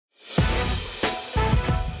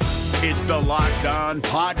It's the Locked On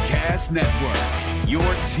Podcast Network, your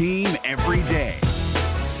team every day.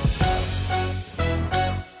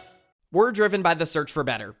 We're driven by the search for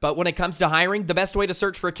better, but when it comes to hiring, the best way to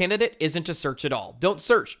search for a candidate isn't to search at all. Don't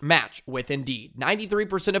search, match with Indeed.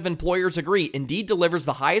 93% of employers agree Indeed delivers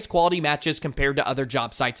the highest quality matches compared to other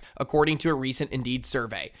job sites, according to a recent Indeed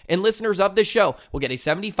survey. And listeners of this show will get a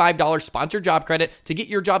 $75 sponsored job credit to get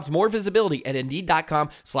your jobs more visibility at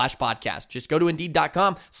Indeed.com/podcast. Just go to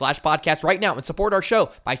Indeed.com/podcast right now and support our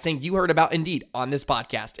show by saying you heard about Indeed on this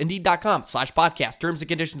podcast. Indeed.com/podcast. Terms and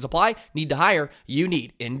conditions apply. Need to hire? You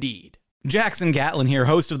need Indeed. Jackson Gatlin here,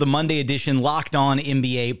 host of the Monday edition Locked On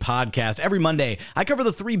NBA podcast. Every Monday, I cover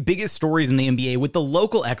the three biggest stories in the NBA with the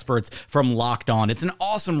local experts from Locked On. It's an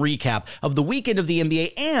awesome recap of the weekend of the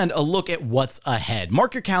NBA and a look at what's ahead.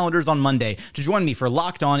 Mark your calendars on Monday to join me for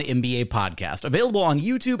Locked On NBA podcast, available on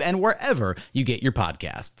YouTube and wherever you get your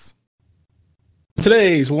podcasts.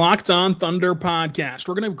 Today's Locked On Thunder podcast,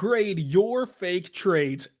 we're going to grade your fake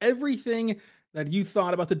trades. Everything that you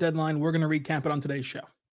thought about the deadline, we're going to recap it on today's show.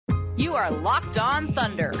 You are Locked On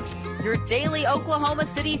Thunder, your daily Oklahoma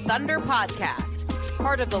City Thunder podcast.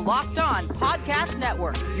 Part of the Locked On Podcast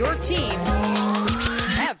Network, your team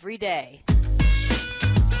every day.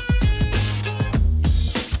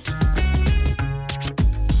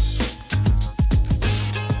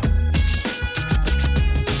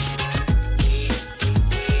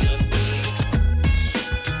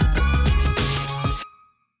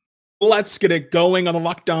 Let's get it going on the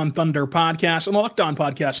Locked On Thunder podcast on the Locked On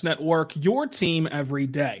Podcast Network, your team every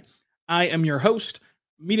day. I am your host,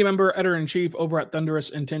 media member, editor-in-chief over at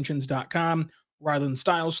thunderousintentions.com, Rylan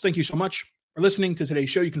Stiles. Thank you so much for listening to today's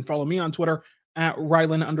show. You can follow me on Twitter at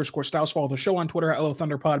Rylan_Stiles. Follow the show on Twitter at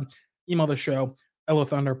LOThunderPod. Email the show,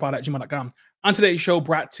 LOThunderPod@gmail.com. On today's show,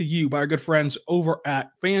 brought to you by our good friends over at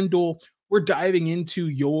FanDuel, we're diving into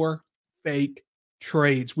your fake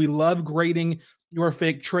trades. We love grading your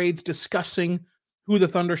fake trades, discussing who the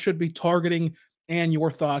Thunder should be targeting, and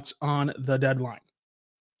your thoughts on the deadline.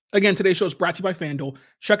 Again, today's show is brought to you by FanDuel.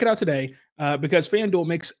 Check it out today because FanDuel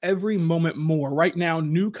makes every moment more. Right now,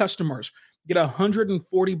 new customers get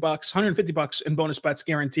 $140, $150 in bonus bets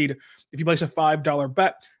guaranteed if you place a $5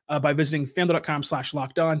 bet by visiting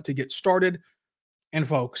FanDuel.com/lockedon to get started. And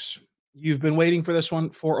folks, you've been waiting for this one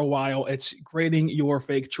for a while. It's grading your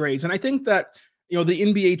fake trades. And I think that the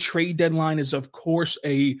NBA trade deadline is, of course,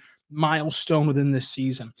 a milestone within this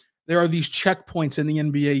season. There are these checkpoints in the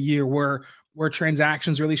NBA year where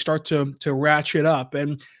transactions really start to ratchet up.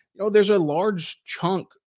 And, there's a large chunk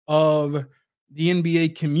of the NBA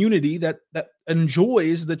community that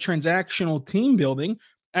enjoys the transactional team building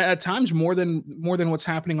at times more than what's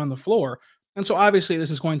happening on the floor. And so obviously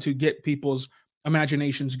this is going to get people's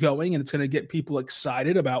imaginations going, and it's going to get people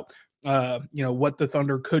excited about what the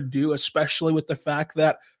Thunder could do, especially with the fact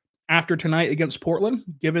that after tonight against Portland,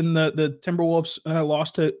 given the Timberwolves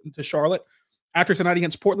loss to Charlotte, after tonight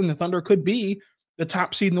against Portland, the Thunder could be the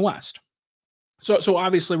top seed in the West. So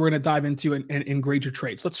obviously we're going to dive into and grade your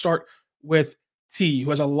trades. Let's start with T, who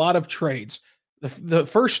has a lot of trades. The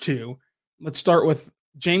first two, let's start with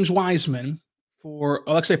James Wiseman for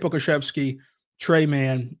Aleksej Pokusevski, Trey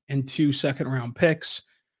Mann, and 2 second-round picks.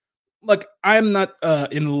 Look, I'm not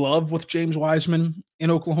in love with James Wiseman in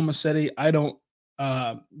Oklahoma City. I don't,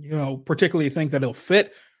 particularly think that he'll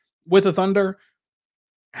fit with the Thunder.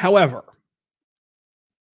 However,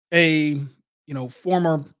 a,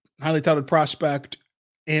 former highly touted prospect,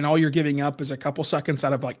 and all you're giving up is a couple seconds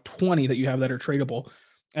out of like 20 that you have that are tradable.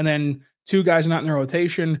 And then 2 guys not in the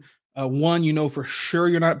rotation. One, for sure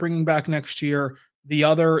you're not bringing back next year. The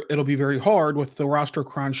other, it'll be very hard with the roster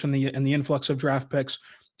crunch and the influx of draft picks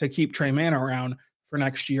to keep Trey Mann around for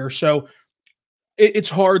next year. So it's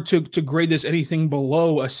hard to grade this anything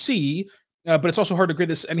below a C, but it's also hard to grade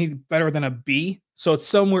this any better than a B. So it's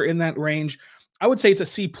somewhere in that range. I would say it's a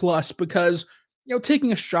C plus because,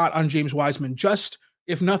 taking a shot on James Wiseman, just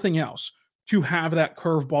if nothing else, to have that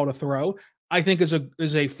curveball to throw, I think is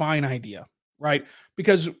a fine idea, right?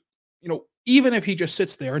 Because, even if he just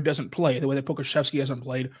sits there and doesn't play the way that Pokusevski hasn't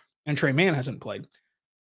played and Trey Mann hasn't played,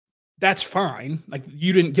 that's fine. Like,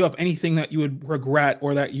 you didn't give up anything that you would regret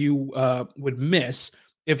or that you would miss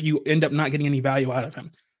if you end up not getting any value out of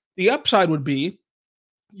him. The upside would be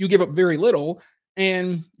you give up very little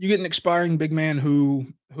and you get an expiring big man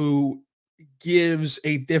who gives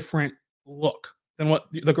a different look than what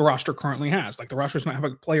the roster currently has. Like, the roster does not have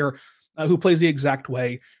a player who plays the exact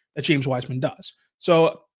way that James Wiseman does.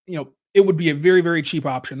 So, it would be a very, very cheap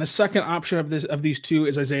option. The second option of these two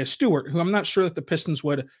is Isaiah Stewart, who I'm not sure that the Pistons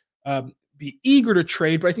would be eager to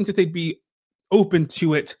trade, but I think that they'd be open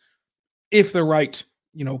to it if the right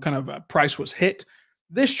kind of price was hit.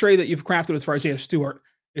 This trade that you've crafted with for Isaiah Stewart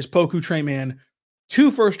is Poku, Tre Mann,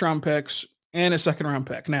 2 first-round picks, and a second-round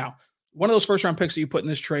pick. Now, one of those first-round picks that you put in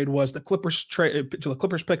this trade was the Clippers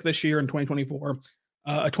pick this year in 2024,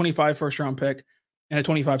 a 25 first-round pick, and a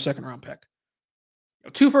 25 second-round pick.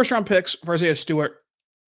 2 first-round picks for Isaiah Stewart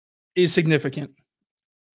is significant.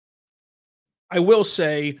 I will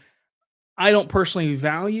say I don't personally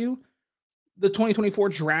value the 2024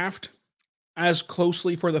 draft as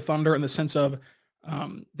closely for the Thunder in the sense of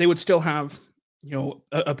they would still have,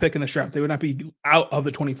 a pick in this draft. They would not be out of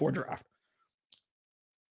the 24 draft.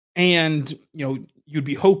 And, you'd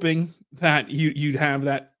be hoping that you'd have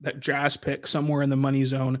that Jazz pick somewhere in the money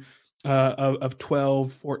zone of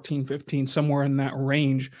 12, 14, 15, somewhere in that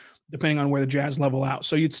range, depending on where the Jazz level out.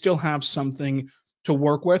 So you'd still have something to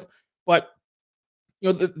work with. But,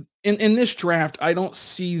 in this draft, I don't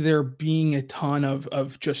see there being a ton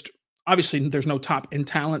of just, obviously there's no top end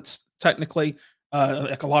talents technically.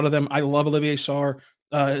 Like a lot of them, I love Olivier Sarr,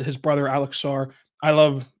 his brother Alex Sarr. I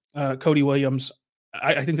love Cody Williams.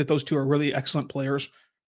 I think that those two are really excellent players.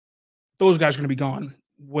 Those guys are going to be gone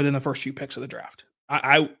within the first few picks of the draft.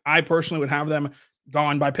 I personally would have them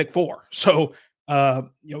gone by pick 4. So,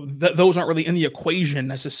 those aren't really in the equation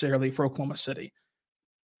necessarily for Oklahoma City.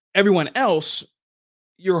 Everyone else,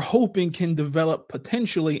 you're hoping can develop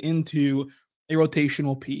potentially into a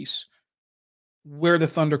rotational piece where the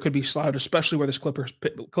Thunder could be slotted, especially where this Clippers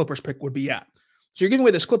pick would be at. So you're giving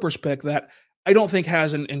away this Clippers pick that I don't think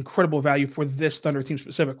has an incredible value for this Thunder team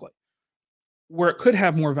specifically, where it could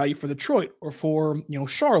have more value for Detroit or for,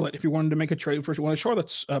 Charlotte, if you wanted to make a trade for one of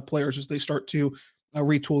Charlotte's players as they start to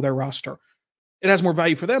retool their roster. It has more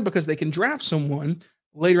value for them because they can draft someone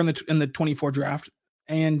later in the 24 draft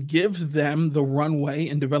and give them the runway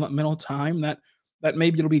and developmental time that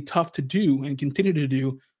maybe it'll be tough to do and continue to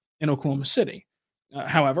do in Oklahoma City.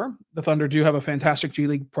 However, the Thunder do have a fantastic G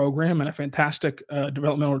League program and a fantastic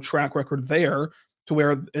developmental track record there, to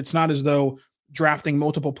where it's not as though drafting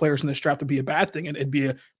multiple players in this draft would be a bad thing. It'd be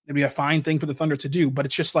a fine thing for the Thunder to do, but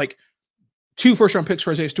it's just like 2 first-round picks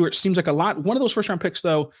for Isaiah Stewart seems like a lot. One of those first-round picks,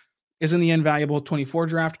 though, is in the invaluable 24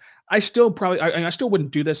 draft. I still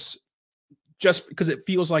wouldn't do this just because it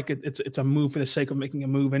feels like it's a move for the sake of making a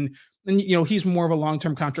move. And he's more of a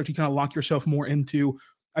long-term contract. You kind of lock yourself more into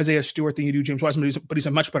Isaiah Stewart than you do James Wiseman, but he's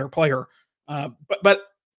a much better player. But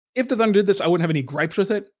if the Thunder did this, I wouldn't have any gripes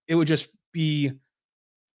with it. It would just be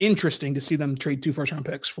interesting to see them trade 2 first-round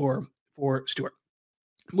picks for Stewart.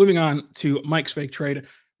 Moving on to Mike's fake trade.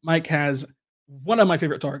 Mike has one of my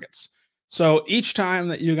favorite targets. So each time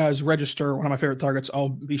that you guys register one of my favorite targets, I'll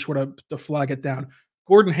be sure to flag it down.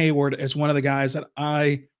 Gordon Hayward is one of the guys that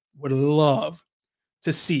I would love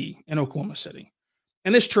to see in Oklahoma City.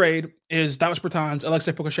 And this trade is Davis Bertans,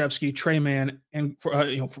 Alexei Pokusevski, Tre Mann, and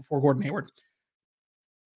for Gordon Hayward.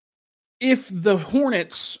 If the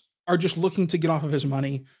Hornets are just looking to get off of his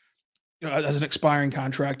money, as an expiring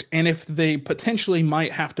contract, and if they potentially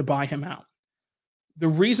might have to buy him out, the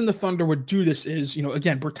reason the Thunder would do this is,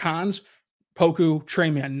 again, Bertans, Poku, Tre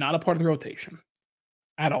Mann, not a part of the rotation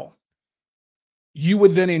at all. You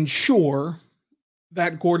would then ensure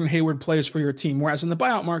that Gordon Hayward plays for your team. Whereas in the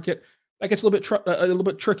buyout market, that gets a little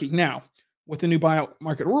bit tricky. Now, with the new buyout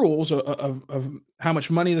market rules of how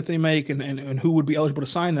much money that they make and who would be eligible to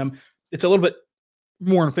sign them, it's a little bit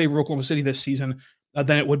more in favor of Oklahoma City this season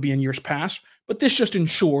than it would be in years past. But this just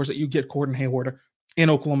ensures that you get Gordon Hayward in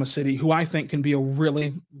Oklahoma City, who I think can be a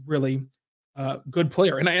really, really good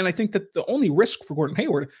player. And I think that the only risk for Gordon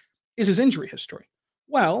Hayward is his injury history.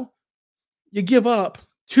 Well, you give up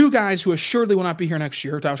 2 guys who assuredly will not be here next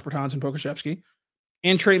year, Davis Bertans and Pokusevski,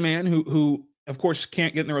 and Tre Mann, who of course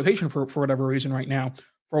can't get in the rotation for whatever reason right now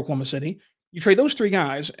for Oklahoma City. You trade those 3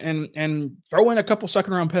 guys and throw in a couple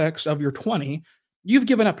second-round picks of your 20. You've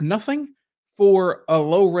given up nothing for a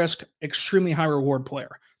low-risk, extremely high-reward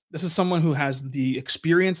player. This is someone who has the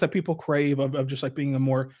experience that people crave of just like being a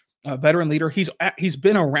more veteran leader. He's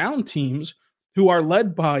been around teams who are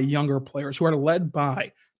led by younger players, who are led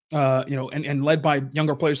by and led by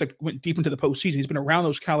younger players that went deep into the postseason. He's been around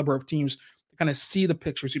those caliber of teams to kind of see the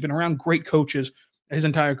pictures. He's been around great coaches his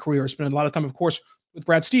entire career. Spent a lot of time, of course, with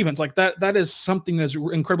Brad Stevens. Like that is something that's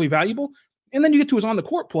incredibly valuable. And then you get to his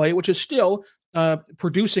on-the-court play, which is still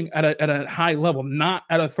producing at a high level, not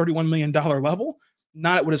at a $31 million level,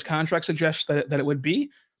 not at what his contract suggests that it would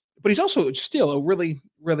be. But he's also still a really,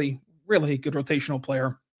 really, really good rotational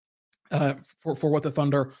player for what the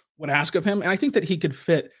Thunder would ask of him. And I think that he could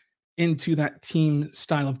fit into that team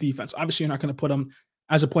style of defense. Obviously, you're not going to put him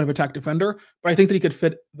as a point of attack defender, but I think that he could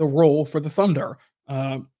fit the role for the Thunder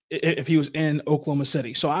if he was in Oklahoma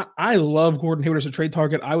City. So I love Gordon Hayward as a trade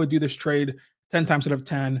target. I would do this trade 10 times out of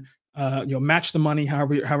 10. Match the money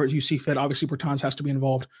however you see fit. Obviously, Bertans has to be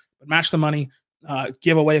involved, but match the money,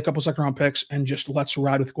 give away a couple second-round picks, and just let's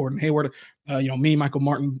ride with Gordon Hayward. Me, Michael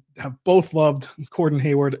Martin have both loved Gordon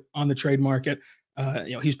Hayward on the trade market.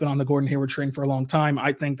 He's been on the Gordon Hayward train for a long time.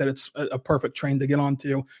 I think that it's a perfect train to get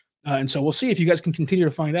onto. And so we'll see if you guys can continue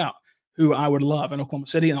to find out who I would love in Oklahoma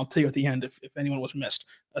City. And I'll tell you at the end if anyone was missed.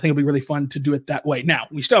 I think it'll be really fun to do it that way. Now,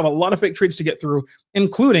 we still have a lot of fake trades to get through,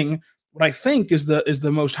 including what I think is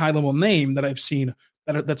the most high-level name that I've seen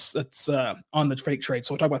that's on the fake trade.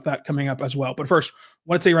 So we'll talk about that coming up as well. But first, I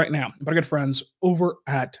want to tell you right now about our good friends over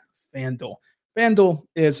at FanDuel. FanDuel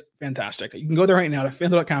is fantastic. You can go there right now to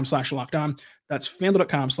FanDuel.com/lockedon. That's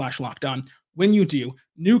FanDuel.com/lockedon. When you do,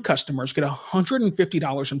 new customers get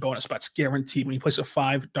 $150 in bonus bets guaranteed when you place a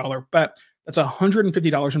 $5 bet. That's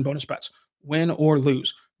 $150 in bonus bets, win or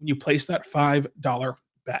lose, when you place that $5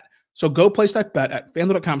 bet. So go place that bet at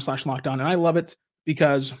FanDuel.com/lockedon. And I love it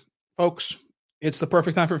because, folks, it's the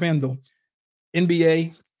perfect time for FanDuel.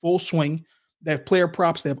 NBA, full swing. They have player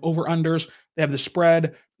props. They have over-unders. They have the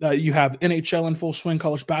spread. You have NHL in full swing,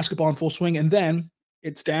 college basketball in full swing. And then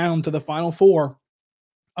it's down to the Final Four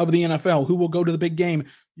of the NFL. Who will go to the big game?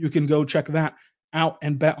 You can go check that out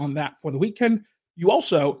and bet on that for the weekend. You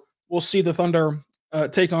also will see the Thunder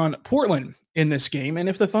take on Portland in this game. And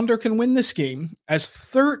if the Thunder can win this game as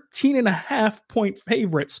 13.5-point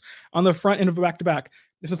favorites on the front end of a back-to-back,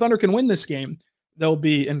 if the Thunder can win this game, they'll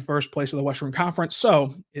be in first place of the Western Conference.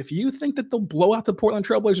 So if you think that they'll blow out the Portland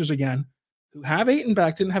Trailblazers again, who have Ayton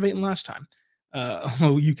back, didn't have Ayton last time,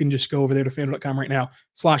 you can just go over there to FanDuel.com right now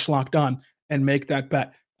 /lockedon and make that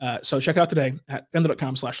bet. So check it out today at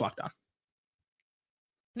FanDuel.com/lockedon.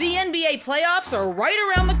 The NBA playoffs are right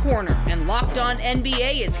around the corner, and Locked On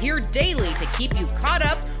NBA is here daily to keep you caught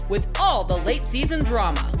up with all the late season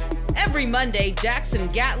drama. Every Monday, Jackson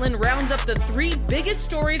Gatlin rounds up the 3 biggest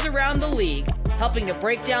stories around the league, helping to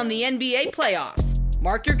break down the NBA playoffs.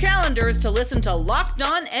 Mark your calendars to listen to Locked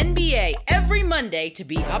On NBA every Monday to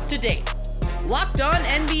be up to date. Locked On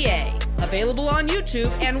NBA, available on YouTube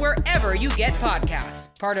and wherever you get podcasts.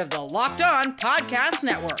 Part of the Locked On Podcast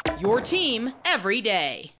Network, your team every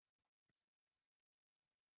day.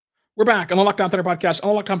 We're back on the Locked On Thunder Podcast, on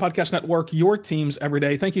the Locked On Podcast Network, your teams every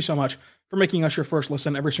day. Thank you so much for making us your first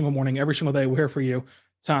listen every single morning, every single day. We're here for you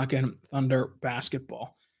talking Thunder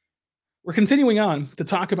basketball. We're continuing on to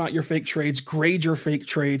talk about your fake trades, grade your fake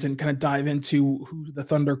trades, and kind of dive into who the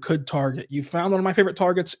Thunder could target. You found one of my favorite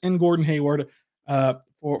targets in Gordon Hayward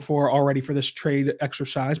for this trade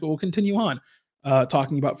exercise, but we'll continue on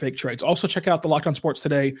talking about fake trades. Also, check out the Locked On Sports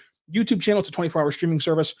Today YouTube channel. It's a 24-hour streaming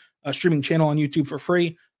service, a streaming channel on YouTube for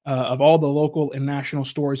free of all the local and national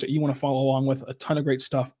stories that you want to follow along with. A ton of great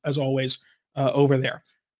stuff, as always, over there.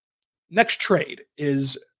 Next trade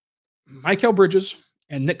is Mikal Bridges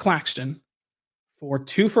and Nick Claxton for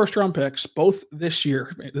 2 first-round picks, both this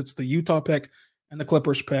year. That's the Utah pick and the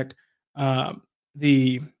Clippers pick.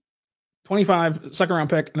 The 25 second-round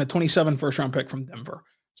pick and a 27 first-round pick from Denver.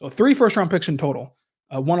 So 3 first-round picks in total,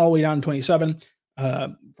 one all the way down to 27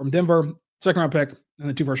 from Denver, second-round pick, and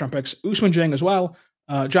the 2 first-round picks. Ousmane Dieng as well,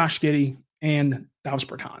 Josh Giddey, and Davis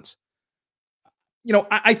Bertans.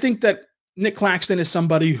 I think that Nick Claxton is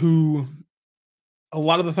somebody who a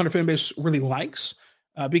lot of the Thunder fan base really likes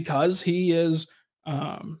because he is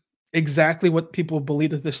exactly what people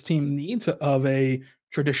believe that this team needs of a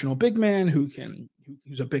traditional big man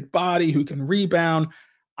who's a big body, who can rebound.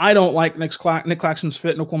 I don't like Nick Claxton's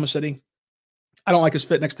fit in Oklahoma City. I don't like his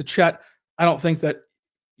fit next to Chet. I don't think that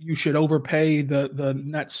you should overpay the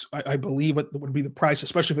Nets. I believe what would be the price,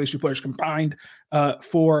 especially for these 2 players combined,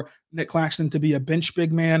 for Nick Claxton to be a bench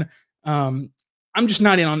big man. I'm just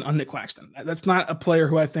not in on Nick Claxton. That's not a player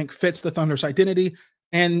who I think fits the Thunder's identity.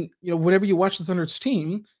 And whenever you watch the Thunder's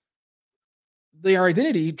team, their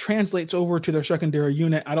identity translates over to their secondary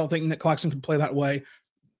unit. I don't think Nick Claxton can play that way.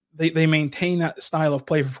 They maintain that style of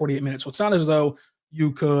play for 48 minutes. So it's not as though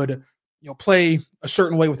you could play a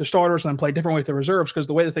certain way with the starters and then play a different way with the reserves, because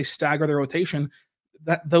the way that they stagger their rotation,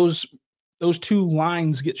 that those 2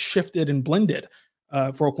 lines get shifted and blended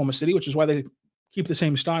for Oklahoma City, which is why they keep the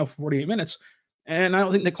same style for 48 minutes. And I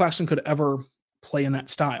don't think Nick Claxton could ever play in that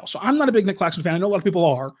style. So I'm not a big Nick Claxton fan. I know a lot of people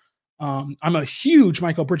are. I'm a huge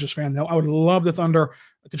Mikal Bridges fan, though. I would love the Thunder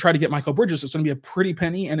to try to get Mikal Bridges. It's going to be a pretty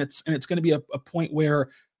penny, and it's going to be a point where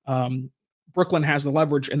Brooklyn has the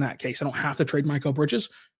leverage in that case. I don't have to trade Mikal Bridges.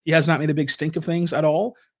 He has not made a big stink of things at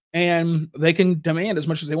all, and they can demand as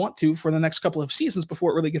much as they want to for the next couple of seasons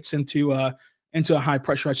before it really gets into into a high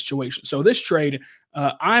pressurized situation. So this trade,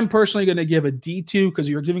 I'm personally going to give a D2 because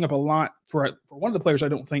you're giving up a lot for one of the players I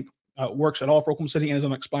don't think works at all for Oklahoma City and is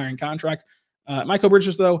on an expiring contract. Michael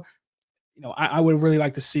Bridges, though, I would really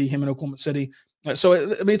like to see him in Oklahoma City. So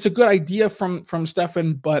it's a good idea from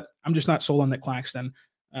Stefan, but I'm just not sold on Nick Claxton.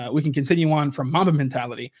 We can continue on from Mamba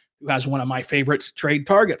Mentality, who has one of my favorite trade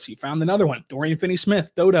targets. He found another one. Dorian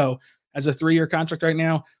Finney-Smith, Dodo, has a 3-year contract right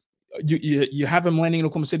now. You have him landing in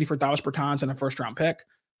Oklahoma City for Dallas Bertans and a first-round pick.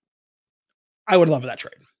 I would love that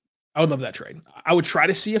trade. I would try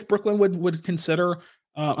to see if Brooklyn would consider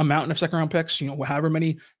a mountain of second-round picks, however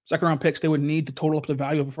many second-round picks they would need to total up the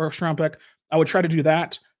value of a first-round pick. I would try to do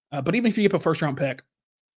that. But even if you get a first-round pick,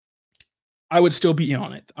 I would still be in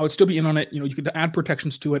on it. You could add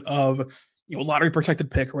protections to it of, lottery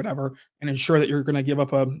protected pick or whatever, and ensure that you're going to give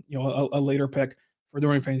up a later pick for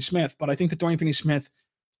Dorian Finney-Smith. But I think that Dorian Finney-Smith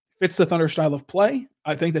fits the Thunder style of play.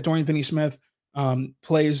 I think that Dorian Finney-Smith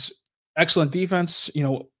plays excellent defense,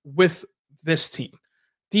 with this team.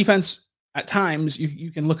 Defense, at times,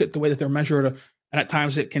 you can look at the way that they're measured, and at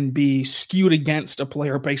times it can be skewed against a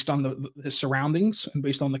player based on his surroundings and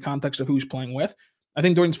based on the context of who he's playing with. I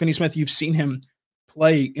think Dorian Finney-Smith, you've seen him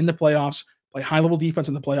play in the playoffs, play high-level defense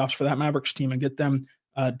in the playoffs for that Mavericks team and get them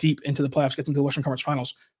deep into the playoffs, get them to the Western Conference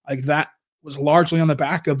Finals. Like, that was largely on the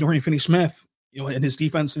back of Dorian Finney-Smith, and his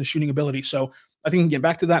defense and his shooting ability. So I think we can get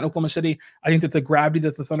back to that in Oklahoma City. I think that the gravity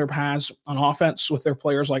that the Thunder has on offense with their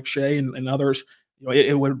players like Shea and others,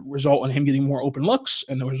 it would result in him getting more open looks,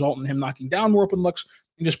 and it would result in him knocking down more open looks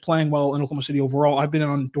and just playing well in Oklahoma City overall. I've been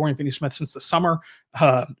on Dorian Finney-Smith since the summer,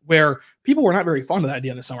 where people were not very fond of that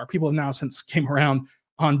idea in the summer. People have now since came around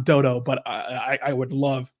on Dodo, but I would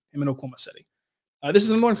love him in Oklahoma City. This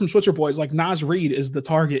is another one from Switzer Boys. Like, Naz Reid is the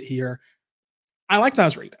target here. I like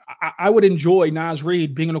Naz Reid. I would enjoy Naz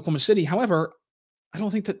Reid being in Oklahoma City. However, I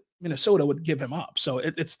don't think that Minnesota would give him up. So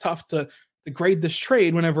it's tough to grade this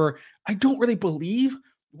trade whenever I don't really believe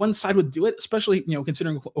one side would do it, especially,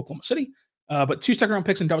 considering Oklahoma City. But 2 second-round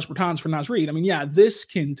picks and Dallas Bertans for Naz Reid. I mean, yeah, this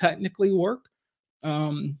can technically work.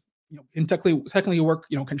 Can technically work,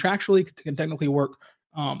 contractually, can technically work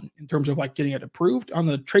in terms of like getting it approved on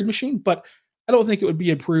the trade machine. But I don't think it would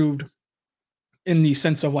be approved in the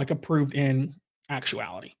sense of like approved in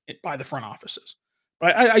actuality by the front offices.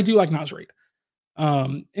 But I do like Naz Reid.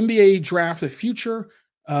 NBA draft the future.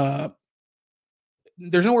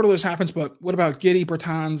 There's no order this happens, but what about Giddey,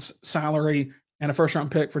 Bertans' salary, and a first-round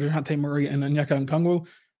pick for DeJounte Murray and Onyeka Okongwu?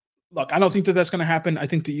 Look, I don't think that that's going to happen. I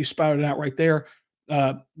think that you spouted it out right there.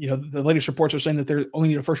 The latest reports are saying that they only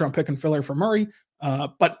need a first-round pick and filler for Murray.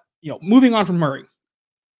 But moving on from Murray,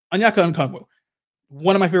 Onyeka Okongwu,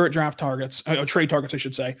 one of my favorite draft targets, trade targets, I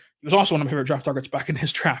should say. He was also one of my favorite draft targets back in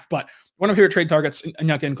his draft, but one of my favorite trade targets,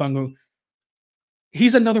 Onyeka Okongwu.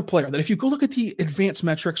 He's another player that if you go look at the advanced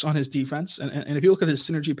metrics on his defense, and if you look at his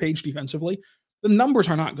synergy page defensively, the numbers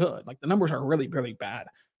are not good. Like, the numbers are really, really bad.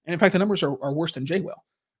 And in fact, the numbers are worse than Jay Will.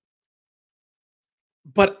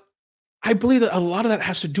 But I believe that a lot of that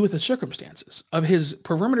has to do with the circumstances of his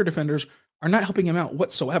perimeter defenders are not helping him out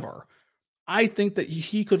whatsoever. I think that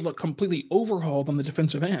he could look completely overhauled on the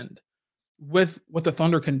defensive end with what the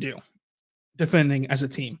Thunder can do defending as a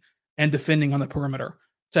team and defending on the perimeter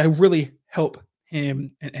to really help him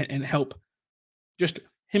and help just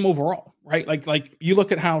him overall, right? Like you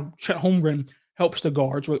look at how Chet Holmgren helps the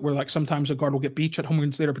guards where like sometimes a guard will get beat, Chet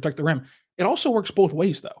Holmgren's there to protect the rim. It also works both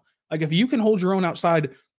ways though. Like, if you can hold your own outside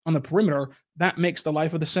on the perimeter, that makes the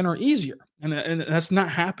life of the center easier. And that's not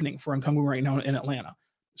happening for Okongwu right now in Atlanta.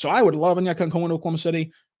 So I would love Onyeka Okongwu in Oklahoma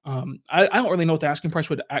City. I don't really know what the asking price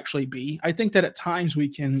would actually be. I think that at times we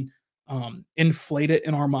can inflate it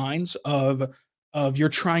in our minds of you're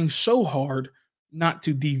trying so hard not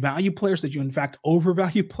to devalue players that you in fact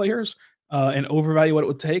overvalue players and overvalue what it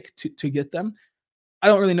would take to get them. I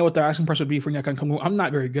don't really know what the asking price would be for Onyeka Okongwu. I'm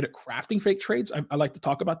not very good at crafting fake trades. I like to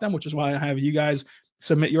talk about them, which is why I have you guys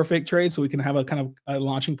submit your fake trades so we can have a kind of a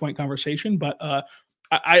launching point conversation. But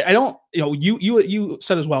I don't, you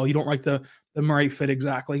said as well, you don't like the Murray fit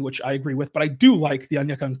exactly, which I agree with, but I do like the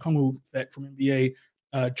Onyeka Okongwu fit from NBA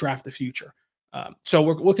Draft the Future. So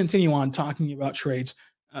we'll continue on talking about trades.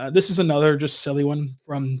 This is another just silly one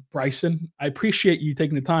from Bryson. I appreciate you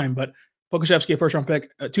taking the time, but Pokusevski, a first-round pick,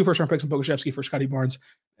 2 first-round picks, and Pokusevski for Scotty Barnes,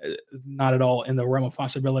 not at all in the realm of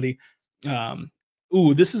possibility. Is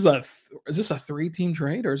this a 3-team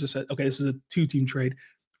trade, or is this this is a 2-team trade?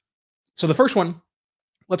 So the first one,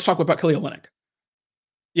 let's talk about Kelly Olynyk.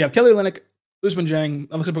 You have Kelly Olynyk, Ousmane Dieng,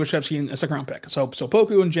 Aleksej Pokusevski, and a second-round pick. So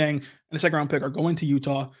Poku and Dieng and a second-round pick are going to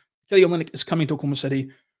Utah. Kelly Olynyk is coming to Oklahoma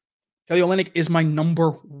City. Kelly Olynyk is my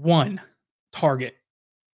number 1 target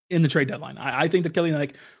in the trade deadline. I think that Kelly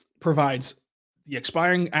Olynyk provides the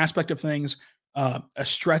expiring aspect of things, a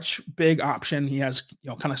stretch big option. He has,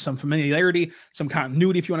 kind of some familiarity, some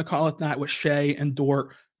continuity, if you want to call it that, with Shea and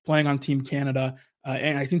Dort playing on Team Canada.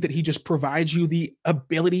 And I think that he just provides you the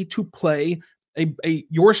ability to play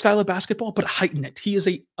your style of basketball, but heighten it. He is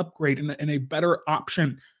a upgrade and a better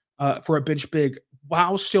option for a bench big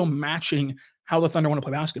while still matching how the Thunder want to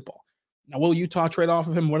play basketball. Now, will Utah trade off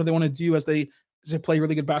of him? What do they want to do as they play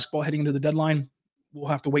really good basketball heading into the deadline? We'll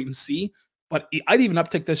have to wait and see. But I'd even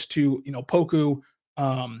uptick this to, Poku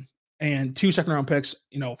and 2 second-round picks,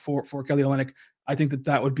 for Kelly Olynyk. I think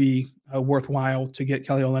that would be worthwhile to get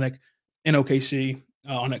Kelly Olynyk in OKC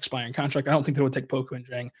on an expiring contract. I don't think they would take Poku and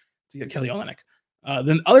Jang to get Kelly Olynyk.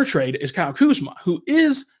 Then the other trade is Kyle Kuzma, who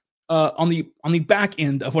is on the back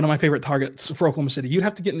end of one of my favorite targets for Oklahoma City. You'd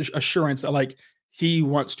have to get an assurance that he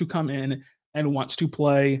wants to come in and wants to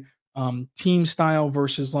play team style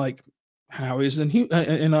versus how he's in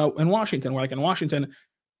Washington, where in Washington,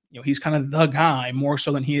 he's kind of the guy more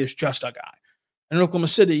so than he is just a guy. And in Oklahoma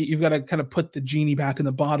City, you've got to kind of put the genie back in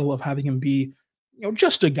the bottle of having him be,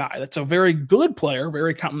 just a guy that's a very good player,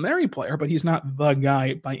 very complimentary player, but he's not the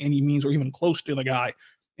guy by any means or even close to the guy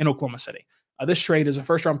in Oklahoma City. This trade is a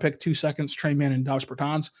first-round pick, 2 seconds, Trey Mann and Davis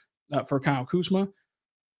Bertans for Kyle Kuzma.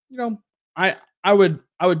 I would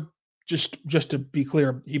just to be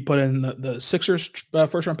clear, he put in the Sixers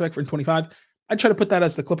first-round pick for 25. I'd try to put that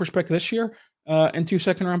as the Clippers pick this year and 2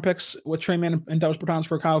 second-round picks with Trey Mann and Davis Bertans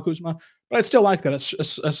for Kyle Kuzma. But I'd still like that.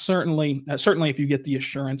 It's certainly if you get the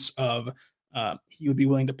assurance of he would be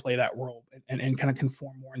willing to play that role and kind of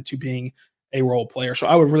conform more into being a role player. So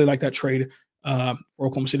I would really like that trade for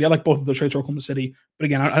Oklahoma City. I like both of those trades for Oklahoma City. But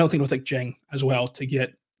again, I don't think it'll take Jang as well to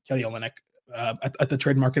get Kelly Olynyk at the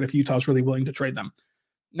trade market if Utah is really willing to trade them.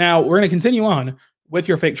 Now, we're going to continue on with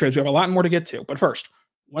your fake trades. We have a lot more to get to. But first,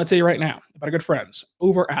 I want to tell you right now about our good friends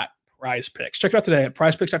over at Prize Picks. Check it out today at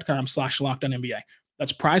prizepicks.com/LockedOnNBA.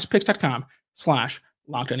 That's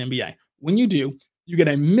prizepicks.com/LockedOnNBA. When you do, you get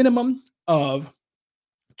a minimum of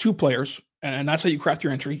 2 players, and that's how you craft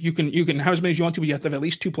your entry. You can have as many as you want to, but you have to have at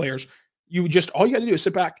least 2 players. All you got to do is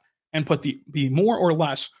sit back and put the more or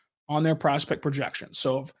less on their prospect projection.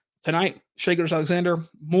 So if tonight, Shai Gilgeous-Alexander,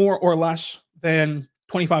 more or less than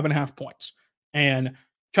 25.5 points. And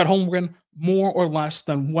Chet Holmgren, more or less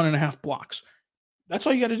than 1.5 blocks. That's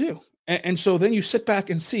all you got to do. And so then you sit back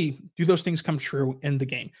and see, do those things come true in the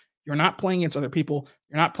game? You're not playing against other people.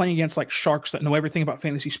 You're not playing against sharks that know everything about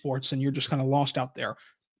fantasy sports and you're just kind of lost out there.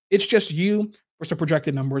 It's just you versus the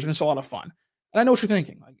projected numbers, and it's a lot of fun. And I know what you're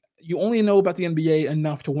thinking. You only know about the NBA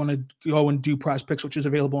enough to want to go and do Prize Picks, which is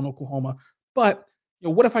available in Oklahoma. But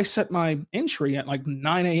what if I set my entry at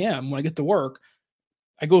 9 a.m. when I get to work?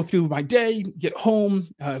 I go through my day, get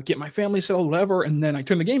home, get my family settled, whatever, and then I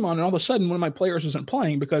turn the game on, and all of a sudden one of my players isn't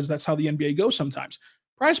playing because that's how the NBA goes sometimes.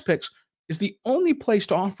 Prize Picks is the only place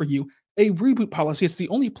to offer you a reboot policy. It's the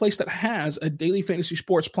only place that has a daily fantasy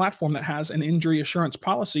sports platform that has an injury assurance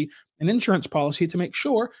policy, an insurance policy to make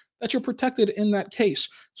sure that you're protected in that case.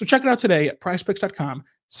 So check it out today at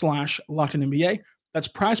prizepicks.com/LockedOnNBA. That's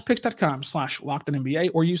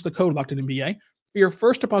prizepicks.com/LockedOnNBA, or use the code LockedOnNBA for your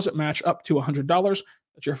first deposit match up to $100.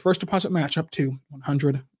 That's your first deposit match up to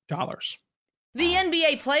 $100. The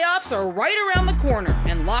NBA playoffs are right around the corner,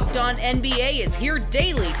 and Locked On NBA is here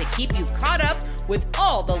daily to keep you caught up with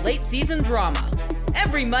all the late season drama.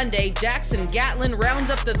 Every Monday, Jackson Gatlin rounds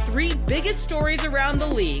up the 3 biggest stories around the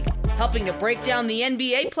league, helping to break down the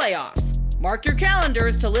NBA playoffs. Mark your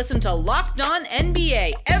calendars to listen to Locked On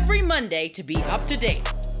NBA every Monday to be up to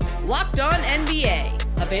date. Locked On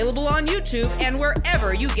NBA, available on YouTube and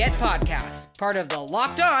wherever you get podcasts. Part of the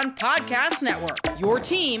Locked On Podcast Network, your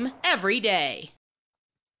team every day.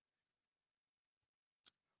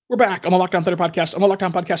 We're back on the Locked On Thunder Podcast, on the Locked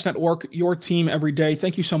On Podcast Network, your team every day.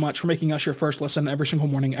 Thank you so much for making us your first listen every single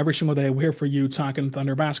morning, every single day. We're here for you talking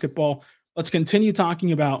Thunder basketball. Let's continue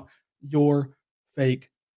talking about your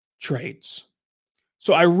fake trades.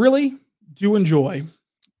 So I really do enjoy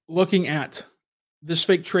looking at this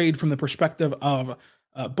fake trade from the perspective of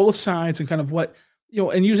both sides and kind of what,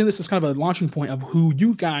 and using this as kind of a launching point of who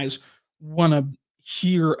you guys want to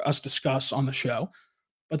hear us discuss on the show.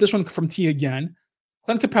 But this one from T again,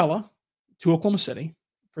 Clint Capella to Oklahoma City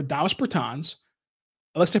for Davis Bertans,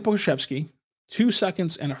 Alexei Pokusevsky, 2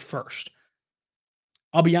 seconds and a first.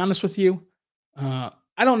 I'll be honest with you. I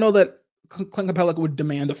don't know that Clint Capella would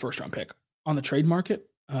demand a first round pick on the trade market.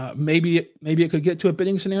 Maybe it could get to a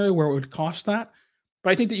bidding scenario where it would cost that.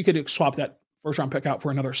 But I think that you could swap that first round pick out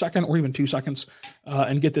for another second or even 2 seconds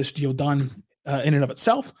and get this deal done in and of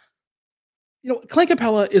itself. Clint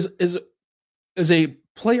Capella is a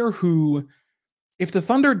player who, if the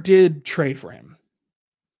Thunder did trade for him,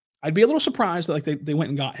 I'd be a little surprised that they went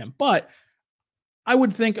and got him. But I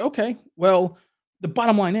would think, okay, well, the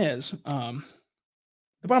bottom line is,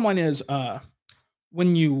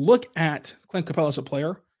 when you look at Clint Capella as a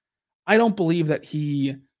player, I don't believe that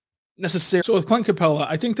he necessarily. So with Clint Capella,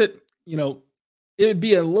 I think that, it would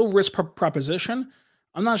be a low risk proposition.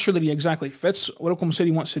 I'm not sure that he exactly fits what Oklahoma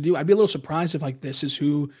City wants to do. I'd be a little surprised if this is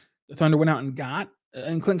who the Thunder went out and got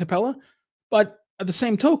in Clint Capella. But at the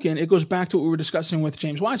same token, it goes back to what we were discussing with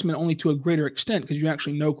James Wiseman, only to a greater extent, because you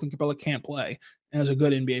actually know Clint Capella can't play and is a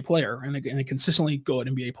good NBA player and a consistently good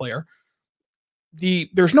NBA player.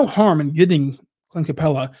 There's no harm in getting Clint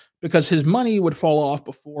Capella because his money would fall off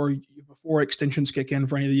before extensions kick in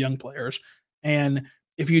for any of the young players. And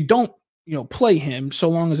if you don't, play him, so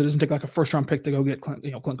long as it doesn't take a first round pick to go get Clint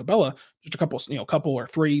Capella, just a couple or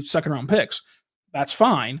 3 second round picks, that's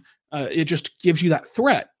fine. It just gives you that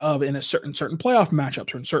threat of in a certain playoff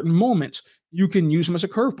matchups or in certain moments, you can use him as a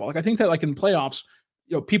curveball. I think that in playoffs,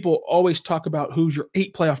 people always talk about who's your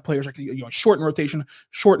 8 playoff players, shorten rotation,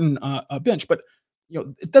 shorten a bench, but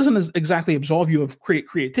it doesn't exactly absolve you of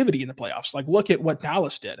creativity in the playoffs. Look at what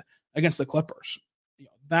Dallas did against the Clippers.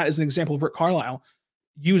 That is an example of Rick Carlisle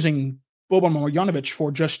using Boban Marjanovic for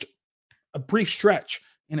just a brief stretch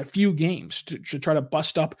in a few games to try to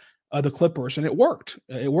bust up the Clippers, and it worked.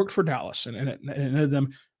 It worked for Dallas, and it ended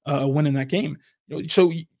them winning that game.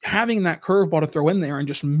 So having that curveball to throw in there and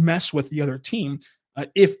just mess with the other team,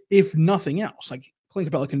 if nothing else, Clint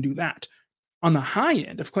Capella can do that. On the high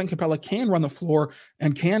end, if Clint Capella can run the floor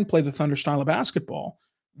and can play the Thunder style of basketball,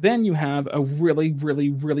 then you have a really,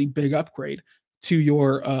 really, really big upgrade to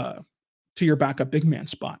your backup big man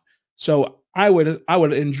spot. So I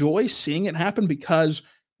would enjoy seeing it happen because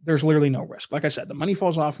there's literally no risk. Like I said, the money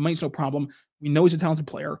falls off. Money's no problem. We know he's a talented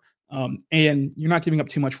player, and you're not giving up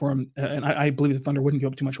too much for him. And I believe the Thunder wouldn't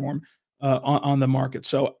give up too much for him on the market.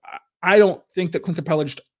 So I don't think that Clint Capella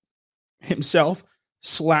just himself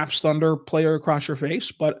slaps Thunder player across your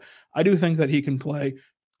face, but I do think that he can play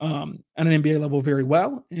at an NBA level very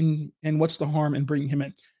well. And what's the harm in bringing him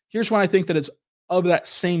in? Here's why I think that it's of that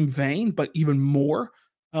same vein, but even more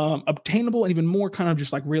obtainable and even more kind of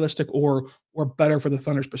just realistic or better for the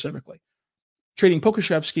Thunder specifically. Trading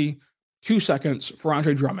Pokusevski 2 seconds for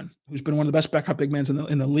Andre Drummond, who's been one of the best backup big men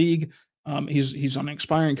in the league. He's on an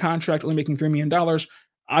expiring contract, only making $3 million.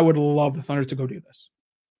 I would love the Thunder to go do this.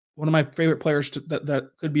 One of my favorite players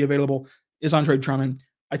that could be available is Andre Drummond.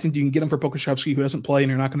 I think you can get him for Pokusevski, who doesn't play and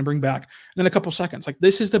you're not going to bring back. And then a couple seconds.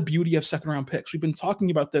 This is the beauty of second round picks. We've been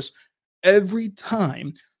talking about this every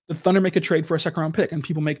time the Thunder make a trade for a second round pick, and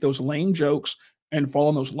people make those lame jokes and fall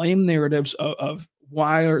in those lame narratives of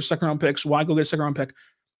why are second round picks, why go get a second round pick.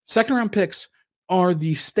 Second round picks are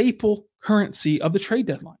the staple currency of the trade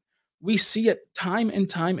deadline. We see it time and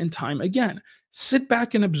time and time again. Sit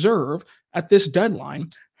back and observe at this deadline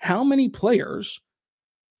how many players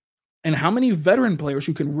and how many veteran players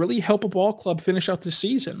who can really help a ball club finish out the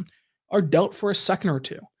season are dealt for a second or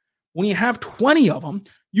two. When you have 20 of them,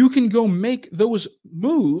 you can go make those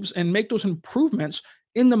moves and make those improvements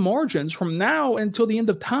in the margins from now until the end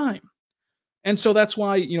of time. And so that's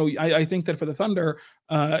why, I think that for the Thunder,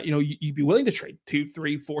 you'd be willing to trade 2,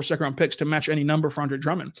 3, 4 second round picks to match any number for Andre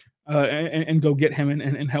Drummond and go get him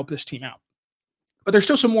and help this team out. But there's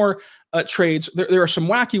still some more trades. There are some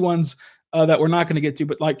wacky ones that we're not going to get to,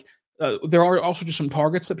 but there are also just some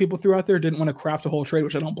targets that people threw out there. Didn't want to craft a whole trade,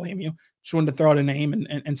 which I don't blame you. Just wanted to throw out a name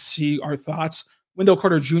and see our thoughts. Wendell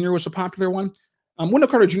Carter Jr. was a popular one. Wendell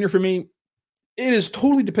Carter Jr. for me, it is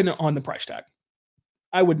totally dependent on the price tag.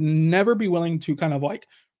 I would never be willing to kind of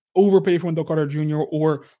overpay for Wendell Carter Jr.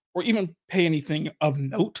 or even pay anything of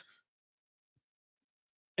note.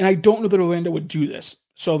 And I don't know that Orlando would do this.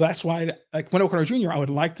 So that's why, Wendell Carter Jr., I would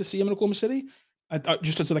like to see him in Oklahoma City,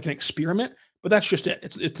 just as an experiment. But that's just it.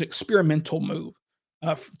 It's an experimental move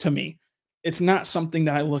to me. It's not something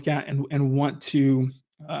that I look at and want to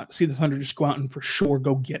see the Thunder just go out and for sure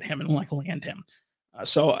go get him and land him.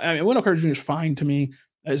 So Wendell Carter Jr. is fine to me.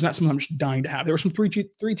 It's not something I'm just dying to have. There were some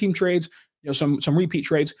three-team trades, some repeat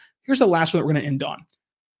trades. Here's the last one that we're going to end on,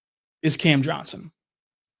 is Cam Johnson.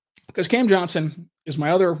 Because Cam Johnson is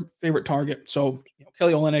my other favorite target. So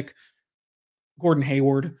Kelly Olynyk, Gordon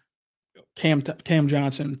Hayward, Cam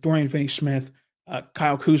Johnson, Dorian Finney-Smith,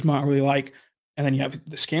 Kyle Kuzma I really like. And then you have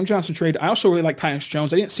this Cam Johnson trade. I also really like Tyus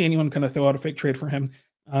Jones. I didn't see anyone kind of throw out a fake trade for him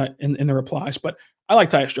in the replies, but I like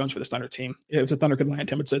Tyus Jones for this Thunder team. If the Thunder could land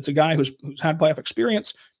him, it's a guy who's had playoff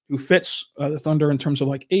experience, who fits the Thunder in terms of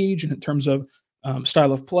age and in terms of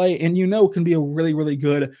style of play, and can be a really, really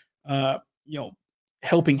good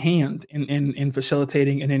helping hand in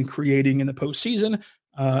facilitating and in creating in the postseason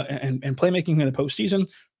and playmaking in the postseason,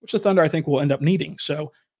 which the Thunder I think will end up needing.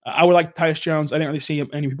 So I would like Tyus Jones. I didn't really see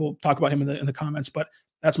any people talk about him in the comments, but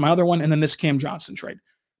that's my other one. And then this Cam Johnson trade.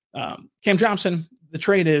 Cam Johnson, the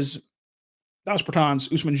trade is Dallas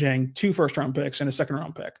Bertans, Usman Jang, 2 first-round picks and a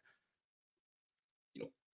second-round pick.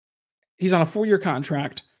 He's on a 4-year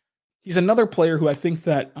contract. He's another player who I think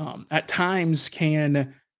that at times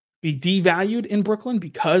can be devalued in Brooklyn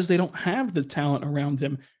because they don't have the talent around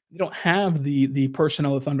him. They don't have the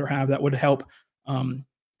personnel the Thunder have that would help kind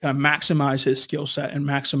of maximize his skill set and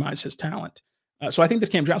maximize his talent. So I think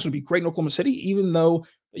that Cam Johnson would be great in Oklahoma City, even though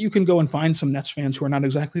you can go and find some Nets fans who are not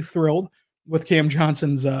exactly thrilled with Cam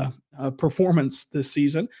Johnson's performance this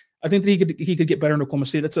season. I think that he could get better in Oklahoma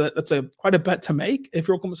City. That's a quite a bet to make if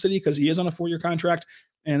you're Oklahoma City because he is on a 4-year contract.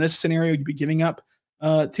 And in this scenario, you'd be giving up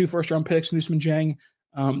 2 first-round picks, Usman Jang.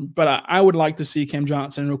 But I would like to see Cam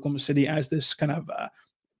Johnson in Oklahoma City as this kind of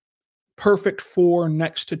perfect 4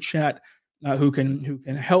 next to Chet, who can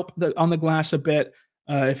help on the glass a bit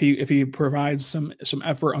if he provides some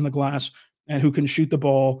effort on the glass, and who can shoot the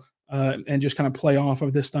ball and just kind of play off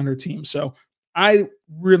of this Thunder team. So I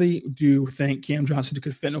really do think Cam Johnson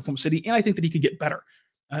could fit in Oklahoma City, and I think that he could get better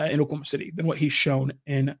in Oklahoma City than what he's shown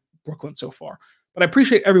in Brooklyn so far. But I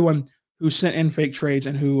appreciate everyone who sent in fake trades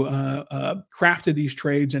and who crafted these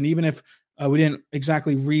trades. And even if we didn't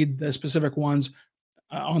exactly read the specific ones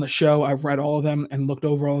on the show, I've read all of them and looked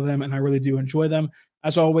over all of them, and I really do enjoy them.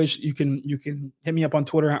 As always, you can hit me up on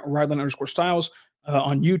Twitter at Ryland_Styles,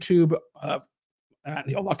 on YouTube, at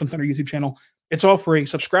the Locked on Thunder YouTube channel. It's all free.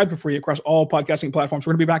 Subscribe for free across all podcasting platforms.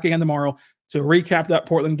 We're going to be back again tomorrow to recap that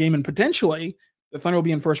Portland game, and potentially the Thunder will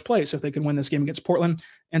be in first place if they can win this game against Portland.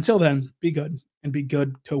 Until then, be good and be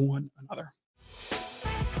good to one another.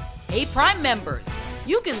 Hey, Prime members,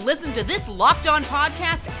 you can listen to this Locked On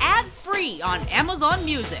podcast ad-free on Amazon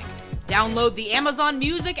Music. Download the Amazon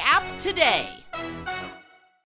Music app today.